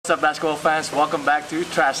What's up, basketball fans? Welcome back to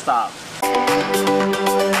Trash Talk.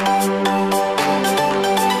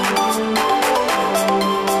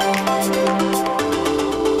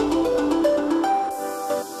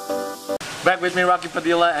 Back with me, Rocky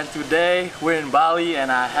Padilla, and today we're in Bali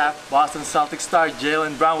and I have Boston Celtics star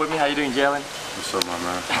Jaylen Brown with me. How you doing, Jaylen? What's up, my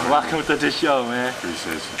man? Welcome to the show, man.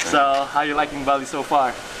 Appreciate you. So, how you liking Bali so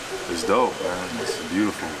far? It's dope, man. It's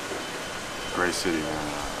beautiful. Great city,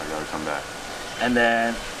 man. I gotta come back. And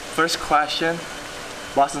then, first question,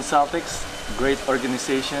 Boston Celtics, great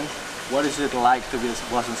organization. What is it like to be a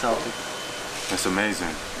Boston Celtics? It's amazing.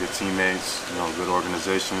 Good teammates, good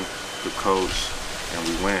organization, good coach, and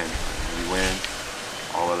we win. When we win,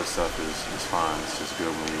 all other stuff is fine. It's just good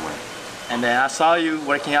when we win. And then I saw you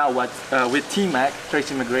working out with T-Mac,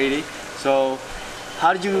 Tracy McGrady. So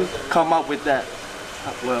how did you come up with that,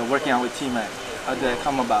 working out with T-Mac? How did that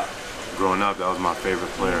come about? Growing up, that was my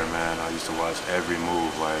favorite player, man. I used to watch every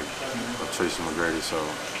move of Tracy McGrady. So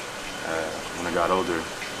when I got older,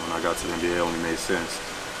 when I got to the NBA, it only made sense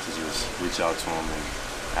to just reach out to him and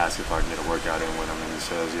ask if I can get a workout in with him. And he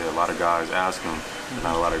says, yeah, a lot of guys ask him, but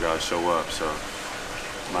not a lot of guys show up. So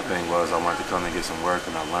my thing was I wanted to come and get some work,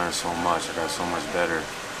 and I learned so much. I got so much better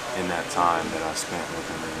in that time that I spent with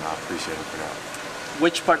him, and I appreciate him for that.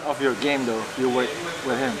 Which part of your game, though, you work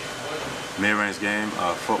with him? Mid-range game,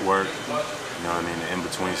 footwork, the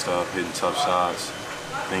in-between stuff, hitting tough shots,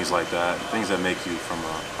 things like that. Things that make you from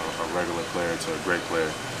a regular player to a great player.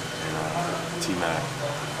 And T-Mac,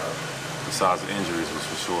 besides the injuries, was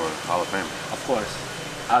for sure Hall of Famer. Of course,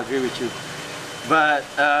 I agree with you. But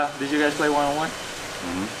did you guys play one-on-one?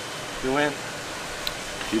 Mm-hmm. You win?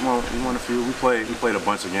 He won a few. We played a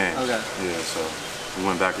bunch of games. Okay. Yeah, so we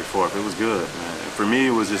went back and forth. It was good, man. For me,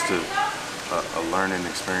 it was just a learning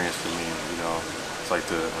experience for me. It's like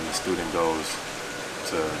when the student goes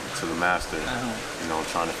to the master,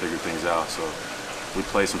 trying to figure things out. So we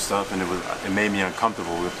played some stuff, and it made me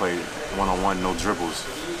uncomfortable. We played one-on-one, no dribbles.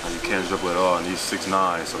 You can't dribble at all, and he's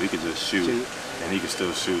 6'9", so he could just shoot, and he could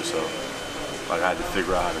still shoot. So I had to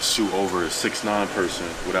figure out how to shoot over a 6'9" person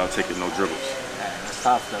without taking no dribbles. Yeah, that's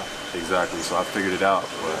tough, though. Exactly. So I figured it out,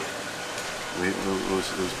 but it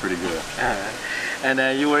was pretty good. And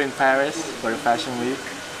then you were in Paris for the Fashion Week,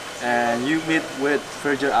 and you meet with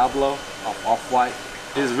Virgil Abloh of Off-White.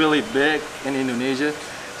 He's really big in Indonesia.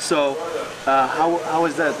 So how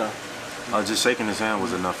was that, though? Just shaking his hand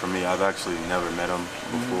was enough for me. I've actually never met him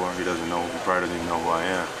before. He probably doesn't even know who I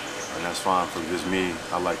am, and that's fine. For just me,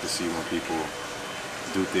 I like to see when people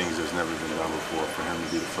do things that's never been done before. For him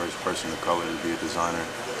to be the first person of color to be a designer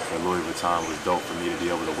at Louis Vuitton was dope for me to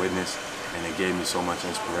be able to witness. And it gave me so much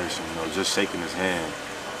inspiration. Just shaking his hand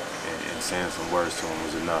and saying some words to him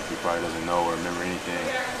was enough. He probably doesn't know or remember anything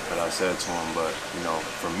that I said to him, but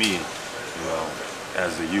for me,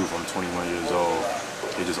 as a youth, I'm 21 years old.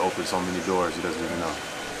 He just opened so many doors he doesn't even know.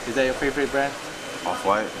 Is that your favorite brand?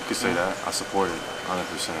 Off-White, you could say that. I support it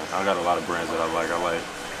 100%. I got a lot of brands that I like. I like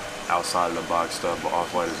outside of the box stuff, but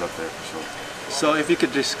Off-White is up there for sure. So if you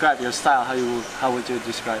could describe your style, how would you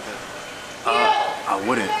describe it? I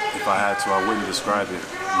wouldn't. If I had to, I wouldn't describe it.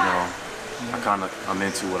 I'm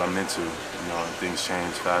into what I'm into. Things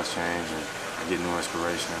change, fast change, and I get new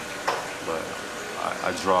inspiration. But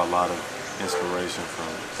I draw a lot of inspiration from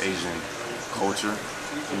Asian culture.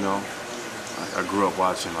 I grew up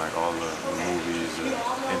watching all the movies,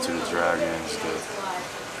 Into the Dragons,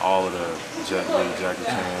 all of the Jet Li, Jackie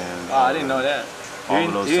Chan. Oh, I didn't know that. All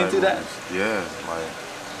of those you into that? Yeah,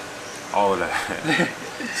 all of that.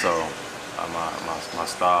 So my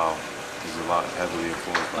style is a lot heavily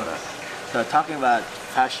influenced by that. So talking about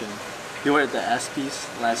fashion, you were at the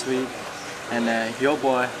ESPYs last week, and your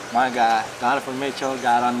boy, my guy, Donovan Mitchell,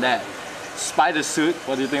 got on that spider suit.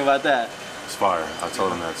 What do you think about that? It's fire. I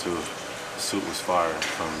told him that too. The suit was fire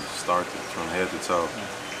from head to toe,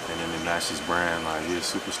 and then it matched his brand.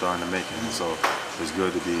 He's a superstar in the making, and so it's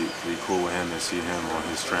good to be cool with him and see him on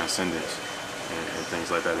his transcendence and things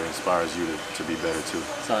like that. It inspires you to be better too.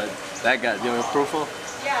 So that got your approval?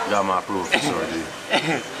 Got my approval for sure, G.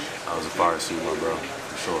 That was a fire suit, my bro,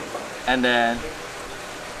 for sure. And then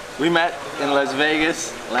we met in Las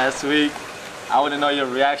Vegas last week. I want to know your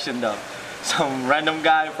reaction though. Some random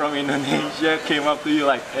guy from Indonesia came up to you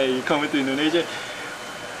like, hey, you coming to Indonesia?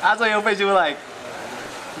 I saw your face, you were like,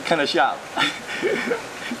 kind of shocked.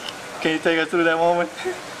 Can you take us through that moment?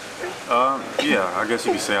 Yeah, I guess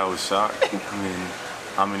you could say I was shocked.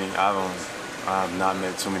 I have not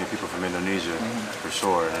met too many people from Indonesia, for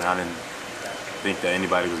sure, and I didn't think that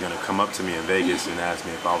anybody was going to come up to me in Vegas and ask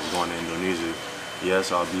me if I was going to Indonesia.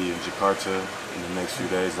 Yes, I'll be in Jakarta in the next few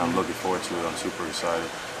days, and I'm looking forward to it. I'm super excited.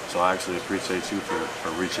 So I actually appreciate you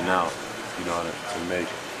for reaching out, you know, to make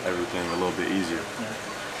everything a little bit easier. Yeah.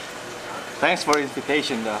 Thanks for the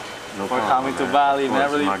invitation, though. No for problem, coming to man. Bali, Of man. I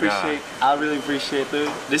course, really my appreciate. guy. I really appreciate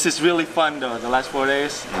it. This is really fun, though. The last 4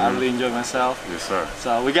 days, I really enjoyed myself. Yes, sir.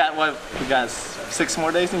 So we got 6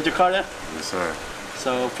 more days in Jakarta. Yes, sir.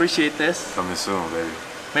 So appreciate this. Coming soon, baby.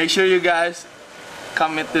 Make sure you guys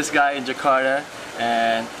come meet this guy in Jakarta,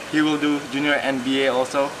 and he will do junior NBA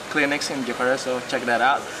also clinics in Jakarta. So check that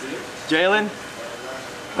out. Jaylen,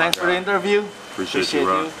 thanks for the interview. Appreciate you,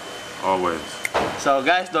 Rob. Always. So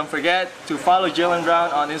guys, don't forget to follow Jaylen Brown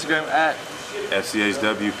on Instagram at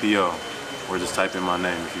FCHWPO. Or just type in my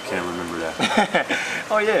name if you can't remember that.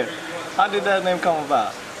 Oh yeah, how did that name come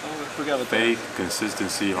about? I forgot what Faith,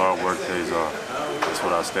 consistency, hard work pays off. That's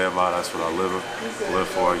what I stand by. That's what I live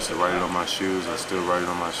for. I used to write it on my shoes. I still write it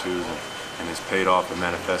on my shoes, and it's paid off and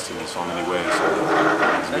manifested in so many ways.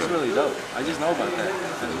 So That's really dope. I just know about that.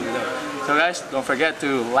 That's really dope. So guys, don't forget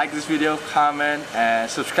to like this video, comment, and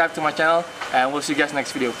subscribe to my channel. And we'll see you guys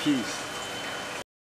next video. Peace.